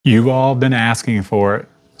You've all been asking for it,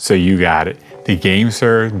 so you got it. The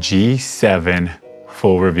Gamesir G7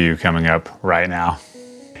 full review coming up right now.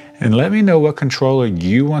 And let me know what controller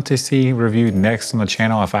you want to see reviewed next on the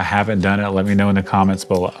channel. If I haven't done it, let me know in the comments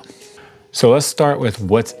below. So let's start with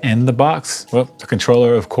what's in the box. Well, the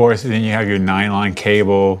controller, of course, and then you have your 9-line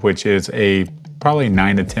cable, which is probably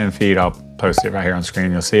 9 to 10 feet. I'll post it right here on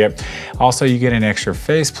screen, you'll see it. Also, you get an extra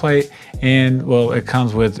faceplate, and well, it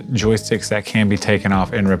comes with joysticks that can be taken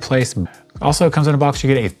off and replaced. Also, it comes in a box,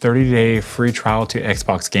 you get a 30-day free trial to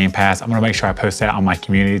Xbox Game Pass. I'm gonna make sure I post that on my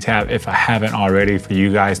community tab if I haven't already, for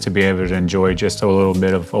you guys to be able to enjoy just a little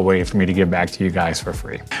bit of a way for me to give back to you guys for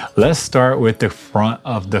free. Let's start with the front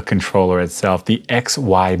of the controller itself, the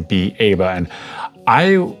XYB A button.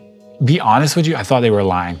 Be honest with you, I thought they were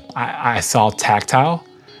lying. I saw tactile,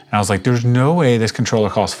 and I was like, there's no way this controller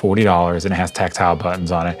costs $40 and it has tactile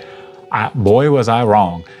buttons on it. Boy, was I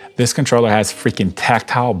wrong. This controller has freaking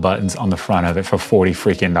tactile buttons on the front of it for $40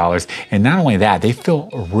 freaking. And not only that, they feel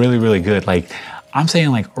really, really good. Like, I'm saying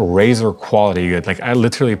like Razer quality good. Like, I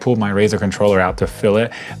literally pulled my Razer controller out to feel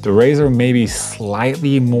it. The Razer may be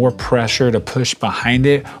slightly more pressure to push behind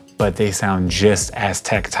it, but they sound just as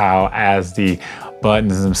tactile as the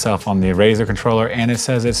buttons themselves on the Razer controller, and it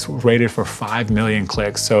says it's rated for 5 million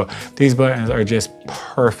clicks. So these buttons are just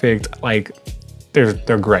perfect. Like,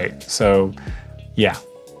 they're great. So yeah,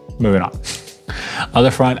 moving on.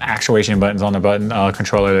 Other front actuation buttons on the button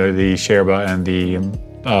controller, the share button, the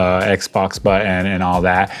Xbox button, and all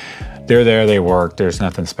that. They're there, they work. There's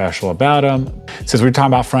nothing special about them. Since we're talking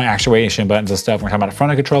about front actuation buttons and stuff, we're talking about the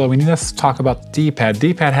front of the controller, we need to talk about the D-pad.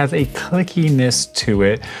 D-pad has a clickiness to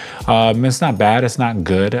it. It's not bad, it's not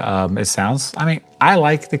good. It sounds, I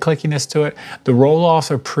like the clickiness to it. The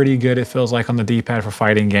roll-offs are pretty good, it feels like, on the D-pad for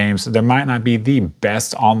fighting games. They might not be the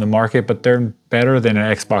best on the market, but they're better than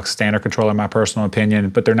an Xbox standard controller in my personal opinion,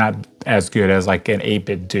 but they're not as good as like an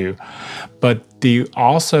 8-bit do. But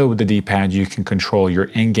also with the D-pad, you can control your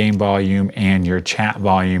in-game volume and your chat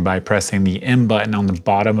volume by pressing the M button on the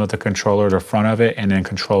bottom of the controller, the front of it, and then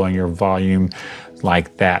controlling your volume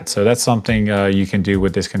like that. So that's something you can do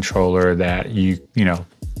with this controller that you know,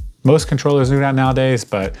 most controllers do that nowadays,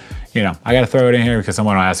 but you know, I gotta throw it in here because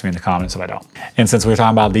someone will ask me in the comments if I don't. And since we're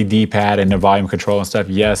talking about the D-pad and the volume control and stuff,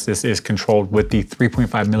 yes, this is controlled with the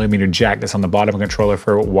 3.5mm jack that's on the bottom of the controller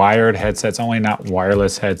for wired headsets only, not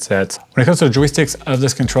wireless headsets. When it comes to the joysticks of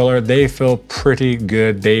this controller, they feel pretty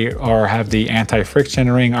good. They have the anti-friction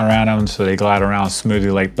ring around them, so they glide around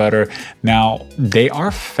smoothly like butter. Now, they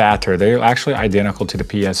are fatter. They're actually identical to the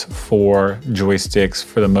PS4 joysticks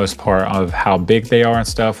for the most part of how big they are and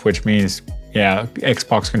stuff, which means, yeah,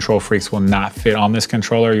 Xbox control freaks will not fit on this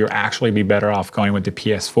controller. You'll actually be better off going with the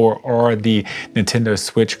PS4 or the Nintendo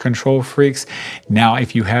Switch control freaks. Now,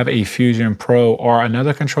 if you have a Fusion Pro or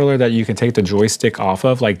another controller that you can take the joystick off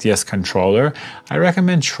of, like this controller, I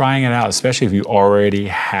recommend trying it out, especially if you already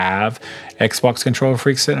have Xbox control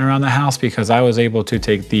freaks sitting around the house, because I was able to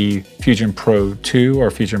take the Fusion Pro 2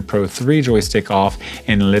 or Fusion Pro 3 joystick off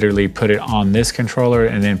and literally put it on this controller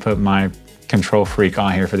and then put my control freak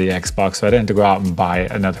on here for the Xbox. So I didn't have to go out and buy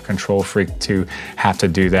another control freak to have to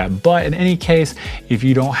do that. But in any case, if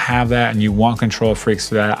you don't have that and you want control freaks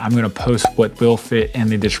for that, I'm going to post what will fit in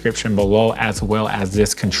the description below, as well as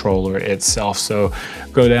this controller itself. So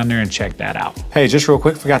go down there and check that out. Hey, just real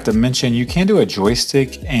quick, forgot to mention, you can do a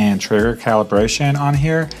joystick and trigger calibration on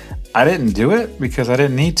here. I didn't do it because I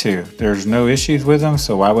didn't need to. There's no issues with them,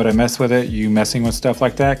 so why would I mess with it? You messing with stuff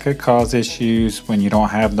like that could cause issues when you don't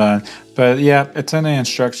have none. But yeah, it's in the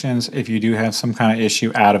instructions if you do have some kind of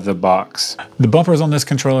issue out of the box. The bumpers on this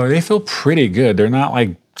controller, they feel pretty good. They're not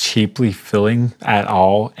like cheaply filling at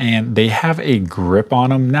all, and they have a grip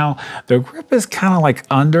on them. Now, the grip is kind of like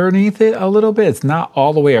underneath it a little bit. It's not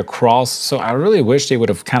all the way across, so I really wish they would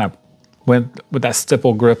have kind of went with that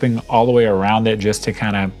stipple gripping all the way around it, just to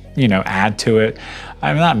kind of, you know, add to it.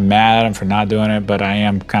 I'm not mad at them for not doing it, but I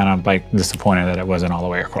am kind of like disappointed that it wasn't all the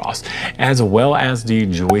way across. As well as the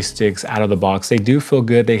joysticks out of the box, they do feel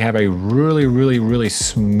good. They have a really, really, really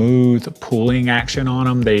smooth pulling action on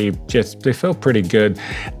them. They feel pretty good.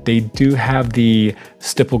 They do have the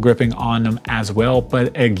stipple gripping on them as well,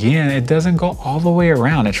 but again, it doesn't go all the way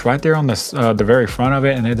around. It's right there on the very front of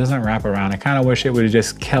it, and it doesn't wrap around. I kind of wish it would have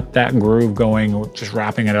just kept that groove going, just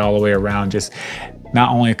wrapping it all the way around. Just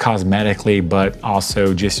not only cosmetically, but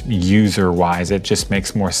also just user-wise. It just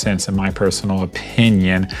makes more sense, in my personal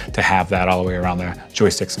opinion, to have that all the way around the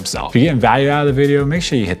joysticks themselves. If you're getting value out of the video, make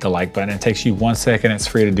sure you hit the like button. It takes you 1 second, it's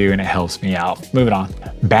free to do, and it helps me out. Moving on.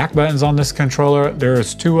 Back buttons on this controller,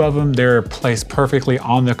 there's 2 of them. They're placed perfectly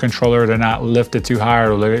on the controller. They're not lifted too high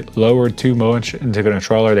or lowered too much into the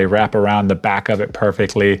controller. They wrap around the back of it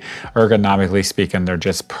perfectly. Ergonomically speaking, they're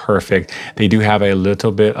just perfect. They do have a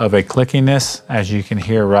little bit of a clickiness, as you can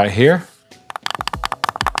hear right here.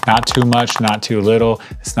 Not too much, not too little.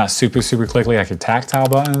 It's not super clicky like your tactile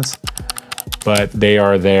buttons, but they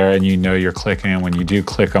are there and you know you're clicking when you do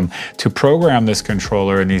click them. To program this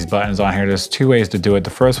controller and these buttons on here, there's 2 ways to do it. The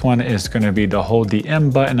first one is going to be to hold the M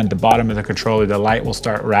button at the bottom of the controller. The light will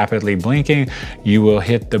start rapidly blinking. You will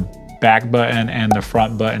hit the back button and the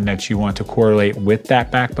front button that you want to correlate with that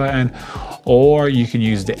back button, or you can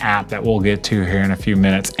use the app that we'll get to here in a few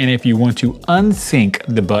minutes. And if you want to unsync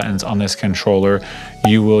the buttons on this controller,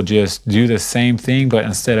 you will just do the same thing, but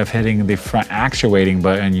instead of hitting the front actuating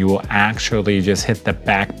button, you will actually just hit the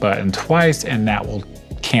back button twice, and that will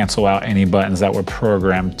cancel out any buttons that were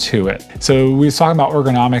programmed to it. So we was talking about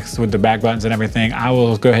ergonomics with the back buttons and everything. I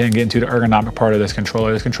will go ahead and get into the ergonomic part of this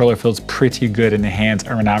controller. This controller feels pretty good in the hands,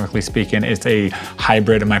 ergonomically speaking. It's a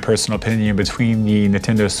hybrid, in my personal opinion, between the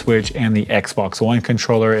Nintendo Switch and the Xbox One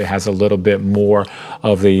controller. It has a little bit more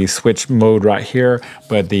of the Switch mode right here,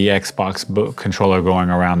 but the Xbox controller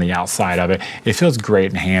going around the outside of it. It feels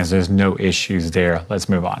great in hands. There's no issues there. Let's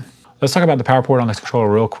move on. Let's talk about the power port on this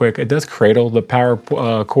controller real quick. It does cradle the power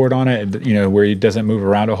cord on it, you know, where it doesn't move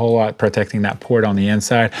around a whole lot, protecting that port on the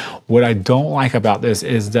inside. What I don't like about this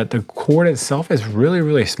is that the cord itself is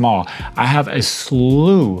really small. I have a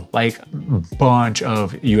slew, like bunch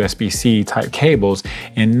of USB-C type cables,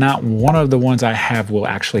 and not one of the ones I have will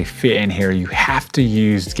actually fit in here. You have to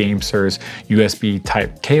use Gamesir's USB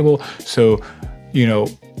type cable. So, you know,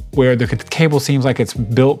 where the cable seems like it's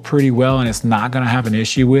built pretty well and it's not gonna have an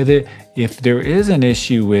issue with it, if there is an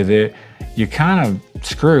issue with it, you're kind of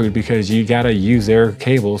screwed because you gotta use their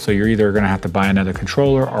cable. So you're either gonna have to buy another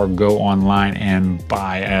controller or go online and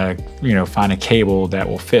buy a, you know, find a cable that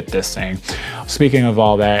will fit this thing. Speaking of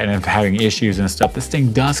all that and of having issues and stuff, this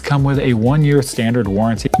thing does come with a 1-year standard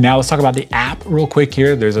warranty. Now let's talk about the app real quick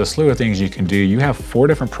here. There's a slew of things you can do. You have 4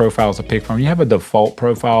 different profiles to pick from. You have a default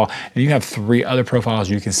profile and you have 3 other profiles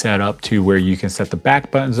you can set up to where you can set the back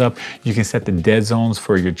buttons up. You can set the dead zones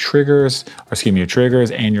for your triggers, or excuse me, your triggers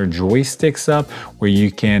and your joysticks up, where you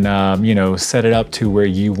can, you know, set it up to where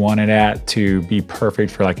you want it at to be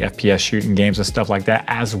perfect for like FPS shooting games and stuff like that,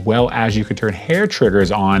 as well as you can turn hair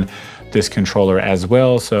triggers on this controller as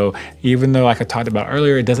well. So even though, like I talked about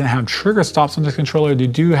earlier, it doesn't have trigger stops on this controller, you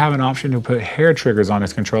do have an option to put hair triggers on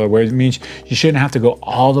this controller, where it means you shouldn't have to go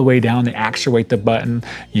all the way down to actuate the button.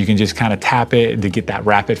 You can just kind of tap it to get that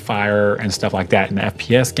rapid fire and stuff like that in the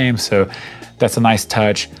FPS game. So that's a nice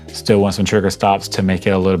touch. Still want some trigger stops to make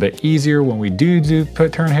it a little bit easier when we do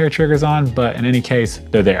turn hair triggers on, but in any case,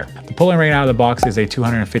 they're there. The polling rate out of the box is a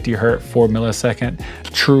 250 Hz, 4 millisecond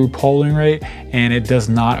true polling rate, and it does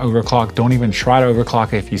not overclock. Don't even try to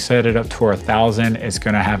overclock it. If you set it up to 1,000, it's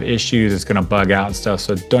gonna have issues, it's gonna bug out and stuff,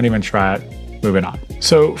 so don't even try it. Moving on.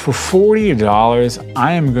 So for $40,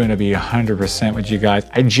 I am going to be 100% with you guys.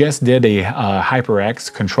 I just did a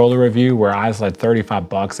HyperX controller review where I was like 35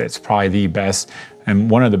 bucks. It's probably the best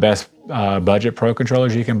and one of the best budget pro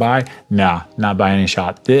controllers you can buy. Nah, not by any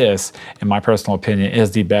shot. This, in my personal opinion,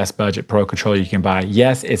 is the best budget pro controller you can buy.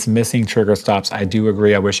 Yes, it's missing trigger stops. I do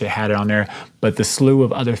agree. I wish it had it on there, but the slew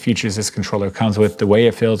of other features this controller comes with, the way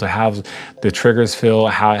it feels, how the triggers feel,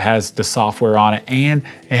 how it has the software on it, and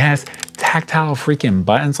it has tactile freaking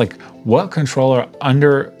buttons. Like, what controller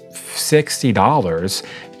under $60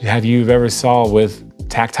 have you ever saw with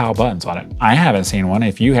tactile buttons on it? I haven't seen one.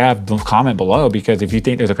 If you have, comment below, because if you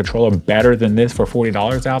think there's a controller better than this for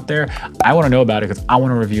 $40 out there, I want to know about it because I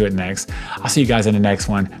want to review it next. I'll see you guys in the next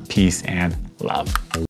one. Peace and love.